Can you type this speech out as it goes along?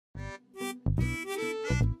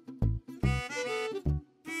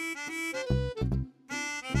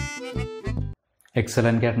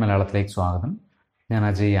Excellent കാറ്റ് മലയാളത്തിലേക്ക് സ്വാഗതം. ഞാൻ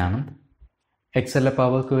അജയ് ആനന്ദ്. എക്സലിലെ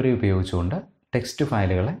പവർ ക്വറി ഉപയോഗിച്ചുകൊണ്ട് ടെക്സ്റ്റ്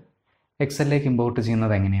ഫയലുകളെ എക്സലിലേക്ക് ഇമ്പോർട്ട്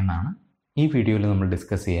ചെയ്യുന്നത് എങ്ങനെയെന്നാണ് ഈ വീഡിയോയിൽ നമ്മൾ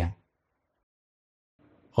ഡിസ്കസ് ചെയ്യുക.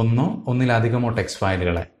 ഒന്നോ ഒന്നിലധികമോ ടെക്സ്റ്റ്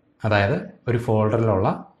ഫയലുകളെ, അതായത് ഒരു ഫോൾഡറിലുള്ള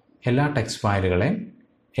എല്ലാ ടെക്സ്റ്റ് ഫയലുകളെയും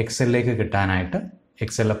എക്സലിലേക്ക് കിട്ടാനായിട്ട്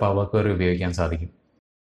എക്സലിലെ പവർ ക്വറി ഉപയോഗിക്കാൻ സാധിക്കും.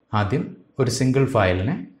 ആദ്യം ഒരു സിംഗിൾ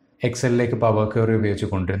ഫയലിനെ എക്സലിലേക്ക് പവർ ക്വറി ഉപയോഗിച്ച്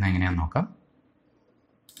കൊണ്ടുവരുന്നത് എങ്ങനെയാണെന്ന് നോക്കാം.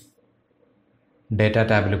 ഡേറ്റ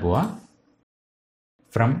ടാബിൽ പോവുക.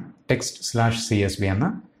 ഫ്രം text/csv എന്ന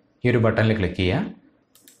ഈ ഒരു ബട്ടണിൽ ക്ലിക്ക് ചെയ്യുക.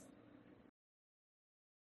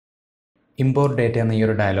 ഇമ്പോർട്ട് ഡേറ്റ എന്ന ഈ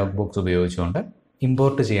ഒരു ഡയലോഗ് ബോക്സ് ഉപയോഗിച്ചുകൊണ്ട്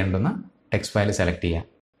ഇമ്പോർട്ട് ചെയ്യേണ്ടുന്ന ടെക്സ്റ്റ് ഫയൽ സെലക്ട് ചെയ്യുക.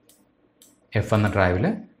 എഫ് എന്ന ഡ്രൈവിൽ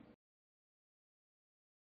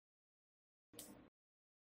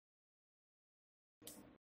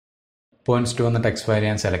 .2 എന്ന ടെക്സ്റ്റ് ഫയൽ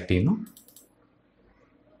ഞാൻ സെലക്ട് ചെയ്യുന്നു.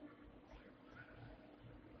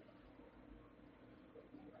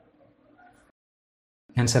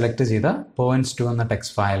 ഞാൻ സെലക്ട് ചെയ്ത .2 എന്ന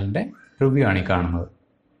ടെക്സ്റ്റ് ഫയലിൻ്റെ റിവ്യൂ ആണ് ഈ കാണുന്നത്.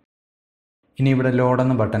 ഇനി ഇവിടെ ലോഡ്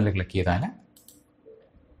എന്ന ബട്ടണിൽ ക്ലിക്ക് ചെയ്താൽ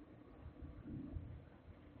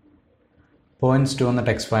 .2 എന്ന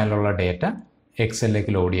ടെക്സ്റ്റ് ഫയലിലുള്ള ഡേറ്റ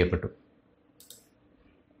എക്സലിലേക്ക് ലോഡ് ചെയ്യപ്പെട്ടു.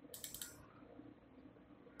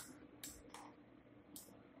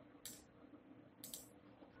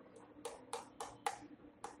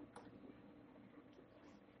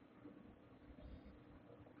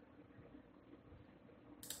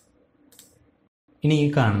 ഇനി ഈ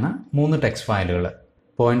കാണുന്ന 3 ടെക്സ്റ്റ് ഫയലുകൾ,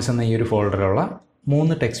 പോയിന്റ്സ് എന്ന ഈ ഒരു ഫോൾഡറിലുള്ള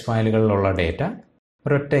 3 ടെക്സ്റ്റ് ഫയലുകളിലുള്ള ഡേറ്റ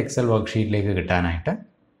ഒരൊറ്റ എക്സൽ വർക്ക്ഷീറ്റിലേക്ക് കിട്ടാനായിട്ട്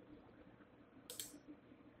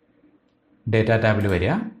ഡേറ്റ ടാബിൽ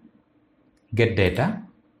വരിക. Get data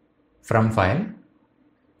from file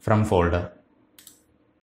from folder.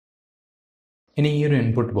 ഇനി ഈ ഒരു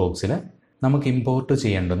ഇൻപുട്ട് ബോക്സിൽ നമുക്ക് ഇമ്പോർട്ട്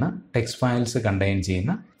ചെയ്യേണ്ടുന്ന ടെക്സ്റ്റ് ഫയൽസ് കണ്ടെയ്ൻ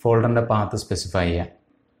ചെയ്യുന്ന ഫോൾഡറിൻ്റെ പാത്ത് സ്പെസിഫൈ ചെയ്യാം.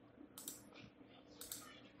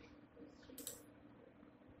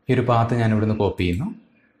 ഈ ഒരു പാത്ത് ഞാൻ ഇവിടുന്ന് കോപ്പി ചെയ്യുന്നു.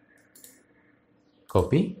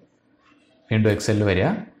 കോപ്പി, വീണ്ടും എക്സലിൽ വരിക.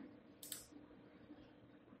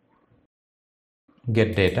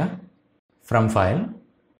 Get data from file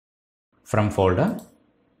from folder.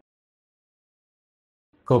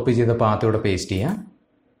 Copy ചെയ്ത പാത്ത് ഇവിടെ പേസ്റ്റ് ചെയ്യുക.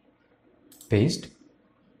 പേസ്റ്റ്.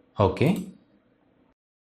 ഓക്കെ.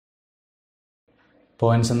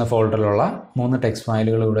 പോയിന്റ്സ് എന്ന ഫോൾഡറിലുള്ള 3 ടെക്സ്റ്റ്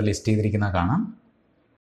ഫയലുകൾ ഇവിടെ ലിസ്റ്റ് ചെയ്തിരിക്കുന്ന കാണാം.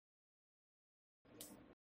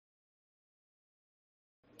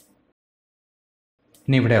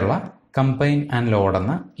 ഇനി ഇവിടെയുള്ള കമ്പൈൻ ആൻഡ് ലോഡ്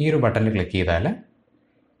എന്ന ഈ ഒരു ബട്ടണിൽ ക്ലിക്ക് ചെയ്താൽ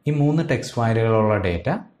ഈ 3 ടെക്സ്റ്റ് ഫയലുകളുള്ള ഡേറ്റ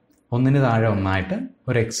ഒന്നിന് താഴെ ഒന്നായിട്ട്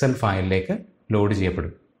ഒരു എക്സൽ ഫയലിലേക്ക് ലോഡ്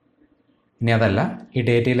ചെയ്യപ്പെടും. ഇനി അതല്ല, ഈ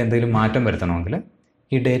ഡേറ്റയിൽ എന്തെങ്കിലും മാറ്റം വരുത്തണമെങ്കിൽ,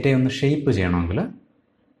 ഈ ഡേറ്റയെ ഒന്ന് ഷേപ്പ് ചെയ്യണമെങ്കിൽ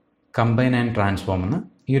കമ്പൈൻ ആൻഡ് ട്രാൻസ്ഫോം എന്ന്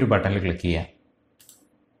ഈ ഒരു ബട്ടണിൽ ക്ലിക്ക് ചെയ്യുക.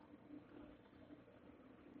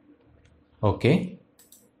 ഓക്കെ.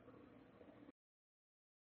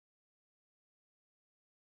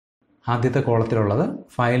 ആദ്യത്തെ കോളത്തിലുള്ളത്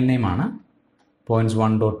ഫയൽ നെയിമാണ്.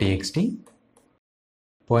 .1.txt,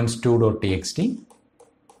 .2.txt,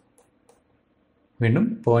 വീണ്ടും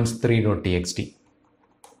 .3.txt.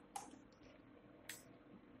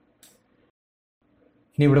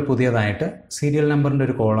 ഇനി ഇവിടെ പുതിയതായിട്ട് സീരിയൽ നമ്പറിൻ്റെ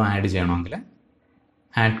ഒരു കോളം ആഡ് ചെയ്യണമെങ്കിൽ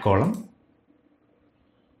add column,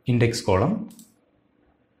 index column,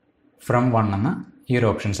 from 1 എന്ന ഈ ഒരു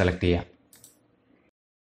ഓപ്ഷൻ സെലക്ട് ചെയ്യുക.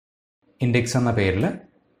 ഇൻഡെക്സ് എന്ന പേരിൽ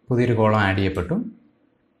പുതിയൊരു കോളം ആഡ് ചെയ്യപ്പെട്ടു.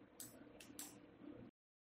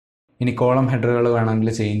 ഇനി കോളം ഹെഡറുകൾ വേണമെങ്കിൽ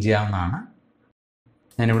ചേഞ്ച് ചെയ്യാവുന്നതാണ്.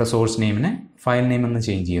 ഞാനിവിടെ സോഴ്സ് നെയിമിനെ ഫയൽ നെയിം എന്ന്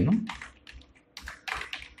ചേഞ്ച് ചെയ്യുന്നു.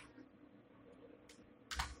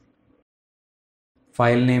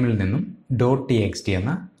 ഫയൽ നെയിമിൽ നിന്നും .txt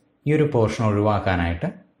എന്ന ഈ ഒരു പോർഷൻ ഒഴിവാക്കാനായിട്ട്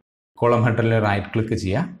കോളം ഹെഡറിൽ റൈറ്റ് ക്ലിക്ക്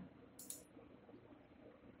ചെയ്യുക.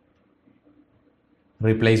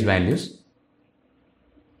 Replace values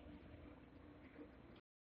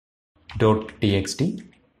 .txt.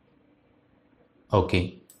 Okay.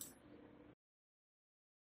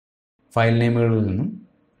 File നെയിമുകളിൽ നിന്നും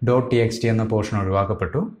 .txt എന്ന പോർഷൻ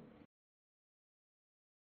ഒഴിവാക്കപ്പെട്ടു.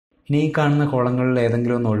 ഇനി ഈ കാണുന്ന കോളങ്ങളിൽ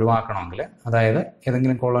ഏതെങ്കിലും ഒന്ന് ഒഴിവാക്കണമെങ്കിൽ, അതായത്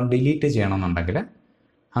ഏതെങ്കിലും കോളം ഡിലീറ്റ് ചെയ്യണമെന്നുണ്ടെങ്കിൽ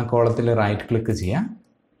ആ കോളത്തിൽ റൈറ്റ് ക്ലിക്ക് ചെയ്യുക.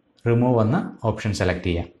 റിമൂവ് എന്ന ഓപ്ഷൻ സെലക്ട്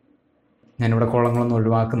ചെയ്യുക. ഞാനിവിടെ കോളങ്ങളൊന്നും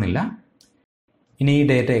ഒഴിവാക്കുന്നില്ല. ഇനി ഈ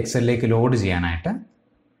ഡേറ്റ എക്സലിലേക്ക് ലോഡ് ചെയ്യാനായിട്ട്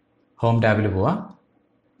ഹോം ടാബിൽ പോവുക.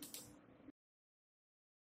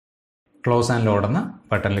 ക്ലോസ് ആൻഡ് ലോഡ് എന്ന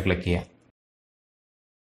ബട്ടണിൽ ക്ലിക്ക് ചെയ്യുക.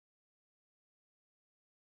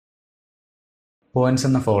 പോയിന്റ്സ്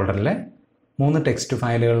എന്ന ഫോൾഡറിലെ 3 ടെക്സ്റ്റ്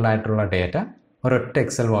ഫയലുകളിലായിട്ടുള്ള ഡേറ്റ ഒരൊറ്റ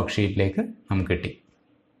എക്സൽ വർക്ക്ഷീറ്റിലേക്ക് നമുക്ക് കിട്ടി.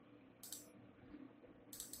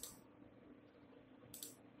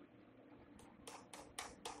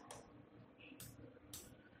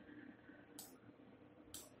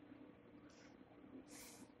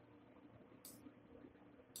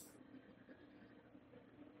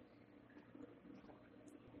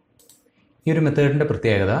 ഈ ഒരു മെത്തേഡിൻ്റെ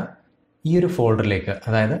പ്രത്യേകത, ഈ ഒരു ഫോൾഡറിലേക്ക്,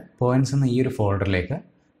 അതായത് പോയിൻറ്റ്സ് എന്ന ഈ ഒരു ഫോൾഡറിലേക്ക്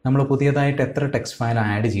നമ്മൾ പുതിയതായിട്ട് എത്ര ടെക്സ്റ്റ് ഫയൽ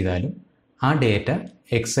ആഡ് ചെയ്താലും ആ ഡേറ്റ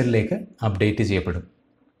എക്സലിലേക്ക് അപ്ഡേറ്റ് ചെയ്യപ്പെടും.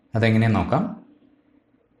 അതെങ്ങനെയെന്ന് നോക്കാം.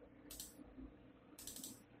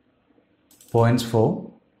 പോയിൻറ്റ്സ് 4,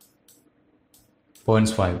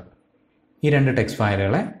 പോയിൻറ്റ്സ് 5 ഈ രണ്ട് ടെക്സ്റ്റ്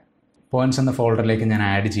ഫയലുകളെ പോയിൻറ്റ്സ് എന്ന ഫോൾഡറിലേക്ക് ഞാൻ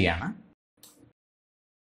ആഡ് ചെയ്യാണ്.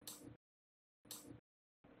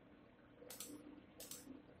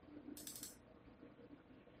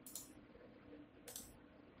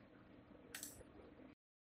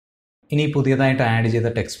 ഇനി പുതിയതായിട്ട് ആഡ് ചെയ്ത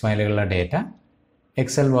ടെക്സ്റ്റ് ഫയലുകളുടെ ഡേറ്റ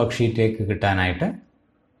എക്സൽ വർക്ക്ഷീറ്റിലേക്ക് കിട്ടാനായിട്ട്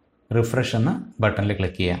റിഫ്രഷ് എന്ന ബട്ടണിൽ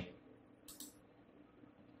ക്ലിക്ക് ചെയ്യാം.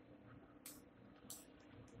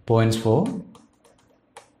 പോയിൻറ്റ്സ് 4,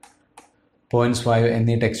 പോയിൻറ്റ്സ് 5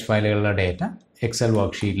 എന്നീ ടെക്സ്റ്റ് ഫയലുകളുടെ ഡേറ്റ എക്സൽ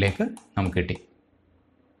വർക്ക്ഷീറ്റിലേക്ക് നമുക്ക് കിട്ടി.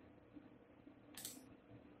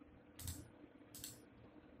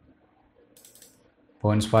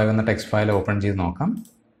 പോയിൻറ്റ്സ് 5 എന്ന ടെക്സ്റ്റ് ഫയൽ ഓപ്പൺ ചെയ്ത് നോക്കാം.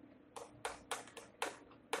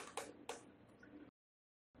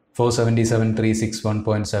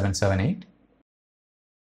 477,361.778,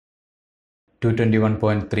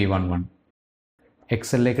 221.311.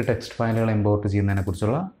 എക്സലിലേക്ക് ടെക്സ്റ്റ് ഫയലുകൾ ഇമ്പോർട്ട്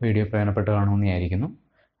ചെയ്യുന്നതിനെക്കുറിച്ചുള്ള വീഡിയോ പ്രയോജനപ്പെട്ട് കാണുമെന്ന് വിചാരിക്കുന്നു.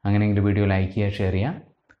 അങ്ങനെയെങ്കിൽ വീഡിയോ ലൈക്ക് ചെയ്യുക, ഷെയർ ചെയ്യുക.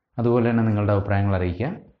 അതുപോലെ തന്നെ നിങ്ങളുടെ അഭിപ്രായങ്ങൾ അറിയിക്കുക.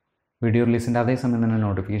 വീഡിയോ റിലീസിൻ്റെ അതേ സമയം തന്നെ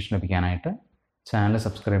നോട്ടിഫിക്കേഷൻ ലഭിക്കാനായിട്ട് ചാനൽ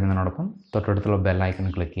സബ്സ്ക്രൈബ് ചെയ്യുന്നതിനോടൊപ്പം തൊട്ടടുത്തുള്ള ബെൽ ഐക്കൺ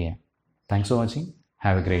ക്ലിക്ക് ചെയ്യുക. Thanks for watching.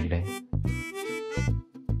 Have A great day.